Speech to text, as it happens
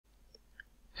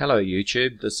Hello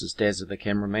YouTube, this is Dazza the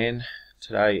Cameraman.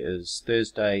 Today is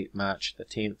Thursday, March the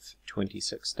 10th,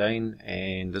 2016,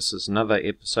 and this is another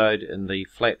episode in the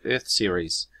Flat Earth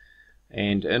series.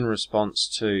 And in response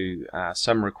to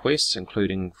some requests,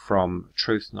 including from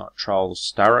Truth Not Trolls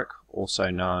Starrick,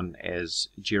 also known as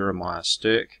Jeremiah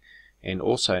Stirk, and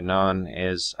also known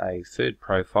as a third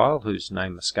profile whose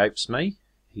name escapes me.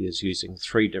 He is using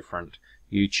 3 different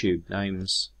YouTube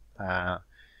names,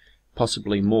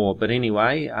 possibly more, but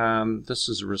anyway, this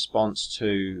is a response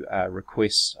to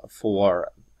requests for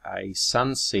a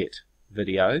sunset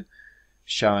video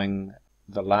showing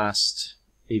the last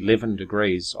 11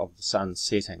 degrees of the sun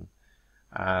setting.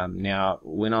 Now,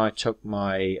 when I took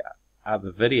my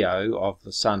other video of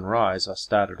the sunrise, I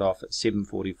started off at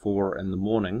 7:44 in the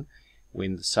morning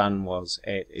when the sun was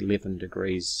at 11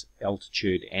 degrees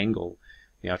altitude angle.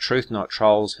 Now, Truth Not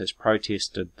Trolls has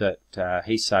protested that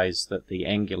he says that the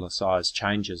angular size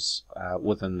changes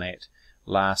within that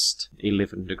last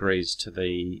 11 degrees to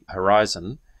the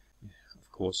horizon. Of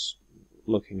course,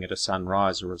 looking at a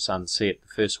sunrise or a sunset,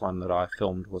 the first one that I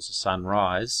filmed was a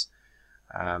sunrise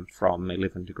from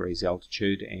 11 degrees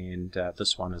altitude, and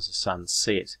this one is a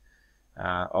sunset.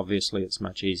 Obviously, it's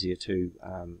much easier to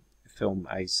film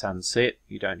a sunset.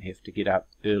 You don't have to get up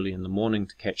early in the morning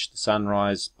to catch the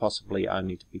sunrise, possibly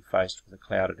only to be faced with a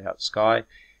clouded out sky.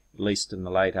 At least in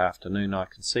the late afternoon I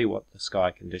can see what the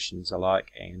sky conditions are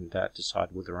like and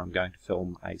decide whether I'm going to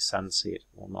film a sunset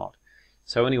or not.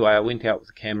 So anyway, I went out with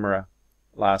the camera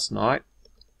last night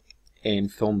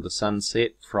and filmed the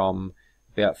sunset from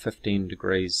about 15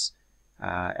 degrees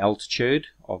altitude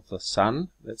of the sun.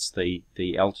 That's the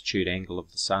altitude angle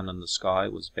of the sun in the sky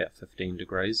was about 15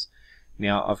 degrees.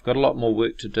 Now, I've got a lot more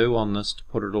work to do on this to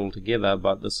put it all together,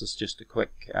 but this is just a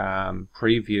quick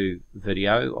preview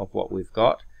video of what we've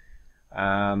got.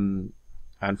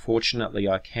 Unfortunately,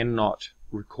 I cannot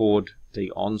record the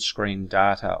on-screen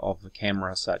data of the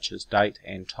camera, such as date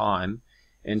and time,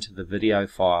 into the video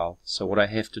file. So what I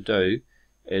have to do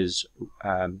is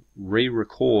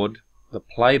re-record the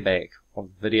playback of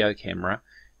the video camera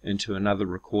into another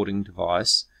recording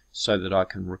device so that I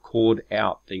can record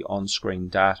out the on-screen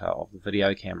data of the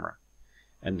video camera,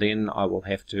 and then I will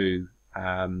have to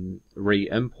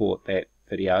re-import that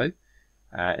video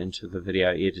into the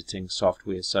video editing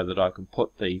software so that I can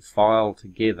put the file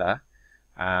together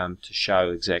to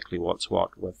show exactly what's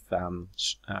what, with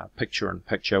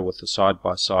picture-in-picture with the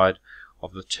side-by-side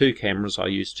of the 2 cameras. I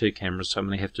use 2 cameras, so I'm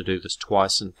going to have to do this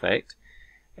twice in fact,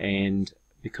 and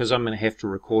because I'm going to have to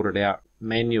record it out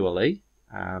manually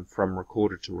from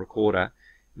recorder to recorder,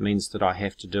 it means that I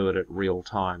have to do it at real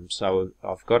time. So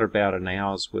I've got about an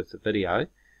hour's worth of video,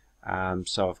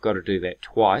 so I've got to do that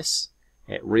twice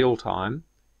at real time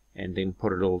and then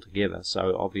put it all together.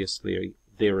 So obviously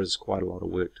there is quite a lot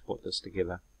of work to put this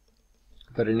together.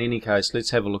 But in any case, let's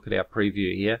have a look at our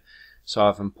preview here. So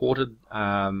I've imported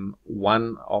the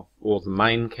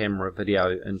main camera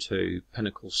video into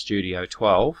Pinnacle Studio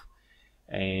 12,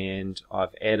 and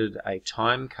I've added a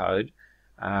time code.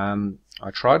 I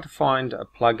tried to find a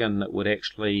plugin that would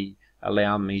actually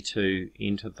allow me to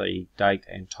enter the date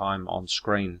and time on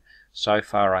screen. So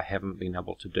far I haven't been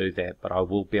able to do that, but I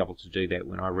will be able to do that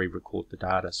when I re-record the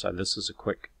data. So this is a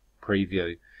quick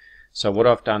preview. So what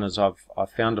I've done is I've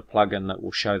found a plugin that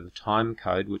will show the time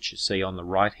code, which you see on the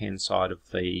right hand side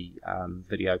of the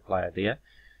video player there.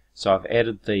 So I've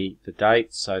added the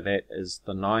date, so that is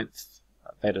the 9th,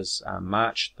 that is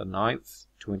March the 9th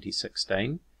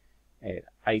 2016 at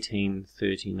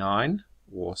 18:39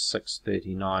 or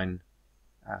 6:39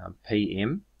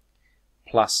 PM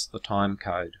plus the time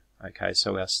code. Okay,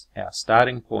 so our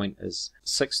starting point is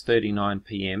 6:39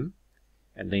 PM,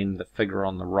 and then the figure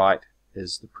on the right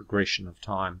is the progression of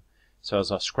time. So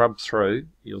as I scrub through,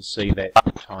 you'll see that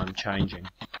time changing.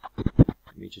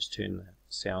 Let me just turn the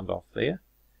sound off there.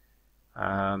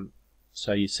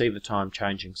 So you see the time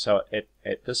changing. So at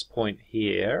this point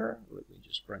here, let me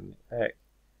just bring it back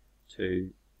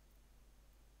to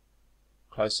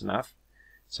close enough.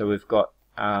 So we've got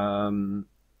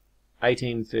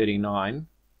 18:39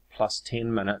 plus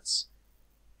 10 minutes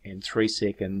and 3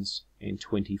 seconds and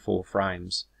 24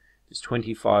 frames. There's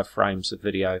 25 frames of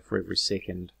video for every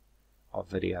second of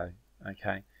video.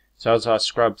 Okay, so as I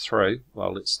scrub through,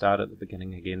 well, let's start at the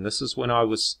beginning again. This is when I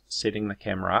was setting the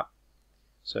camera up.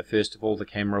 So first of all, the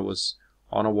camera was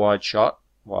on a wide shot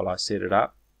while I set it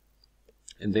up,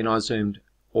 and then I zoomed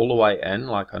all the way in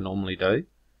like I normally do,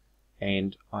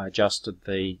 and I adjusted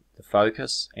the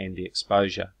focus and the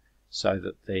exposure so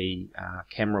that the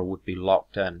camera would be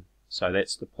locked in. So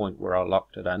that's the point where I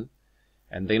locked it in,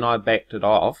 and then I backed it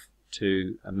off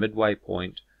to a midway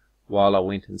point while I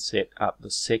went and set up the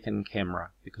second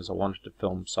camera because I wanted to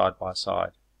film side by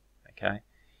side. Okay,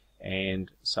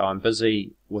 and so I'm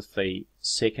busy with the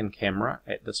second camera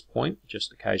at this point,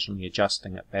 just occasionally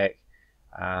adjusting it back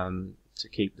to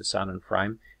keep the sun in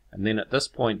frame. And then at this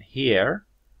point here,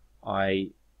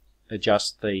 I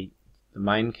adjust the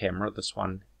main camera, this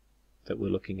one that we're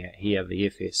looking at here, the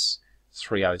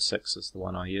FS306 is the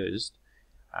one I used.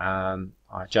 I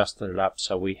adjusted it up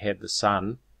so we had the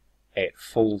sun at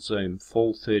full zoom,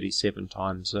 full 37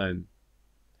 times zoom,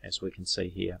 as we can see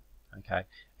here. Okay,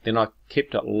 then I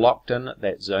kept it locked in at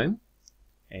that zoom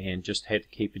and just had to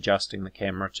keep adjusting the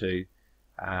camera to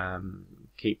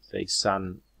keep the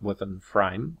sun within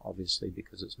frame, obviously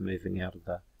because it's moving out of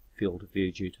the field of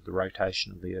view due to the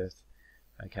rotation of the Earth.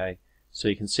 Okay, so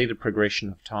you can see the progression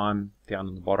of time down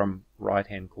in the bottom right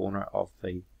hand corner of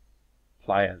the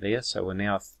player there. So we're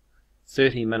now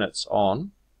 30 minutes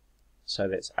on, so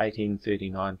that's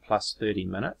 1839 plus 30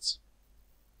 minutes,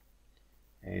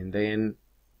 and then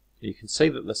you can see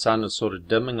that the sun is sort of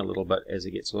dimming a little bit as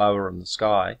it gets lower in the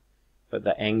sky, but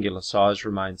the angular size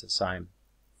remains the same.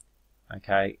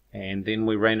 Okay, and then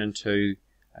we ran into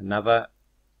another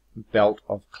belt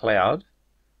of cloud,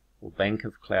 or bank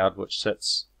of cloud, which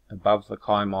sits above the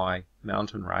Kaimai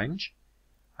mountain range,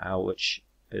 which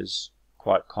is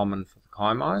quite common for the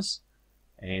Kaimais,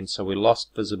 and so we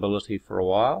lost visibility for a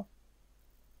while,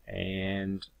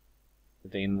 and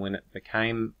then when it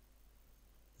became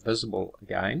visible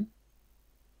again,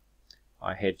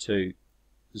 I had to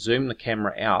zoom the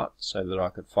camera out so that I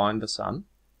could find the sun,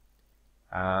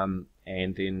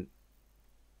 and then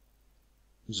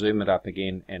zoom it up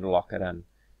again and lock it in.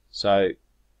 So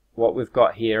what we've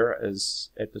got here is,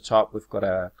 at the top we've got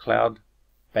a cloud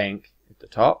bank at the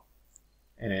top,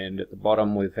 and at the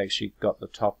bottom we've actually got the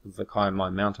top of the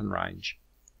Kaimai mountain range.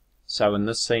 So in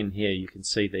this scene here you can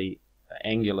see the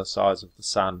angular size of the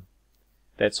sun.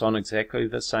 That's on exactly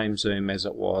the same zoom as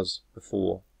it was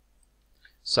before.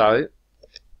 So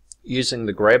using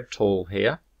the grab tool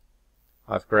here,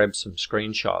 I've grabbed some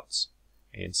screenshots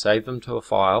and saved them to a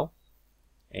file,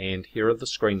 and here are the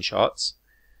screenshots.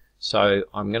 So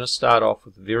I'm going to start off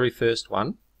with the very first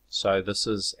one. So this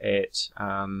is at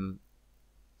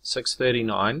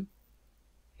 6:39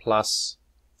 plus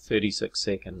 36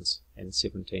 seconds and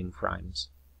 17 frames.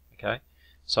 Okay,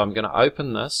 so I'm going to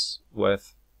open this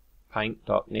with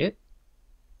paint.net,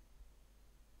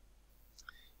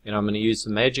 and I'm going to use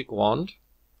the magic wand.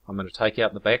 I'm going to take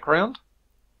out the background,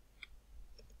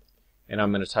 and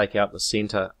I'm going to take out the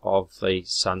center of the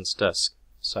sun's disk.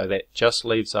 So that just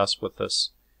leaves us with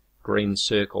this green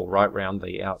circle right round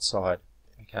the outside.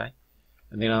 Okay,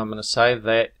 and then I'm going to save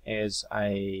that as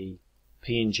a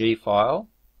PNG file.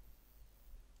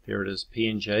 There it is,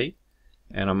 PNG,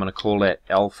 and I'm going to call that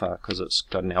alpha because it's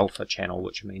got an alpha channel,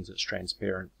 which means it's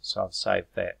transparent. So I've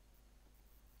saved that.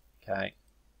 Okay,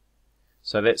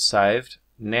 so that's saved.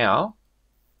 Now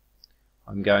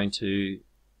I'm going to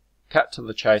cut to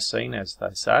the chase scene, as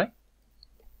they say,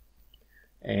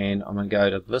 and I'm going to go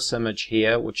to this image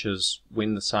here, which is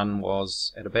when the sun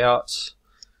was at about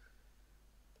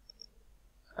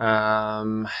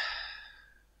well,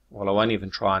 I won't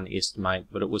even try and estimate,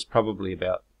 but it was probably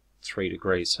about 3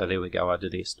 degrees. So there we go, I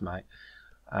did estimate,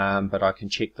 but I can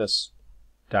check this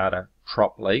data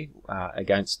properly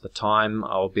against the time.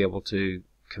 I'll be able to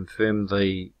confirm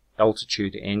the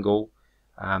altitude angle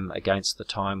against the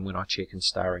time when I check in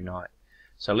Starry Night.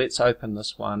 So let's open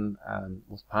this one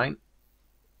with paint,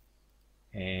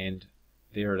 and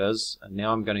there it is. And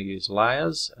now I'm going to use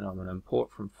layers, and I'm going to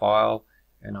import from file,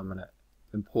 and I'm going to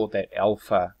import that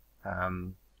alpha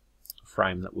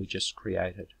frame that we just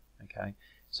created. Okay,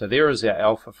 so there is our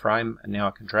alpha frame, and now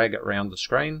I can drag it around the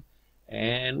screen,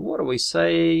 and what do we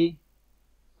see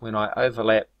when I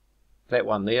overlap that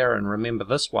one there? And remember,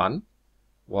 this one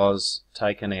was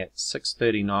taken at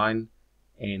 6:39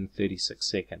 and 36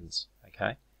 seconds.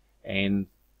 Okay, and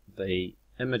the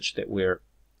image that we're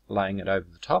laying it over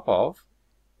the top of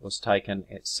was taken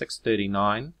at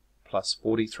 6:39 plus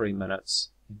 43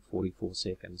 minutes and 44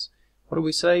 seconds. What do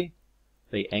we see?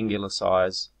 The angular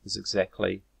size is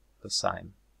exactly the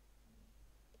same.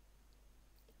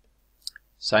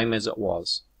 Same as it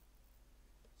was.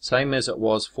 Same as it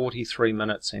was 43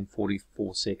 minutes and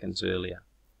 44 seconds earlier.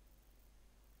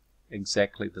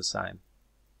 Exactly the same.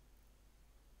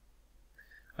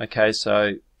 Okay,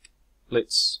 so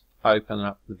let's open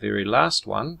up the very last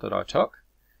one that I took,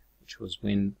 which was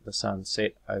when the sun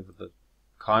set over the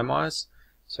Kaimais.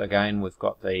 So again, we've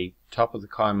got the top of the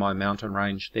Kaimai mountain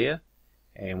range there,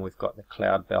 and we've got the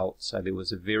cloud belt. So there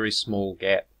was a very small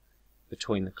gap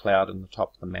between the cloud and the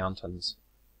top of the mountains.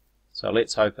 So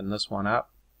let's open this one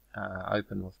up,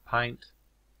 open with paint,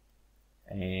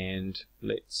 and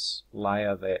let's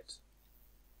layer that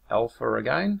alpha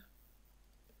again,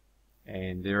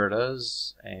 and there it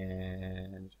is,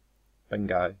 and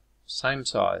bingo, same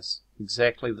size,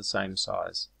 exactly the same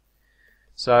size.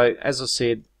 So as I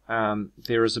said,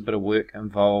 there is a bit of work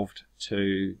involved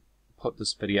to put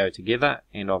this video together,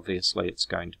 and obviously it's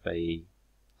going to be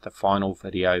the final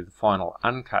video, the final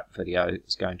uncut video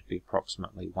is going to be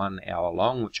approximately 1 hour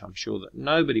long, which I'm sure that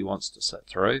nobody wants to sit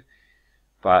through,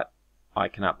 but I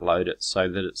can upload it so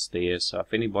that it's there, so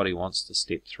if anybody wants to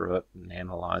step through it and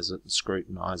analyze it and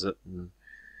scrutinize it and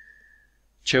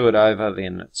chew it over,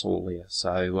 then it's all there.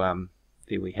 So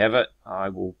there we have it. I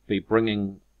will be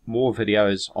bringing more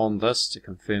videos on this to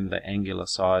confirm the angular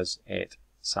size at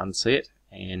sunset,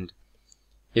 and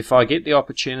if I get the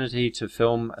opportunity to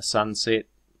film a sunset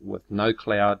with no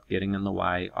cloud getting in the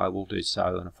way, I will do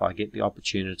so. And if I get the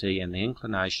opportunity and the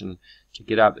inclination to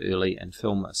get up early and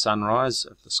film a sunrise,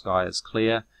 if the sky is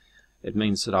clear, it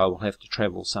means that I will have to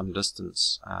travel some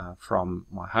distance from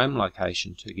my home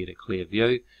location to get a clear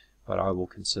view, but I will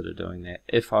consider doing that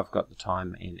if I've got the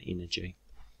time and energy.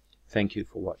 Thank you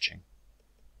for watching.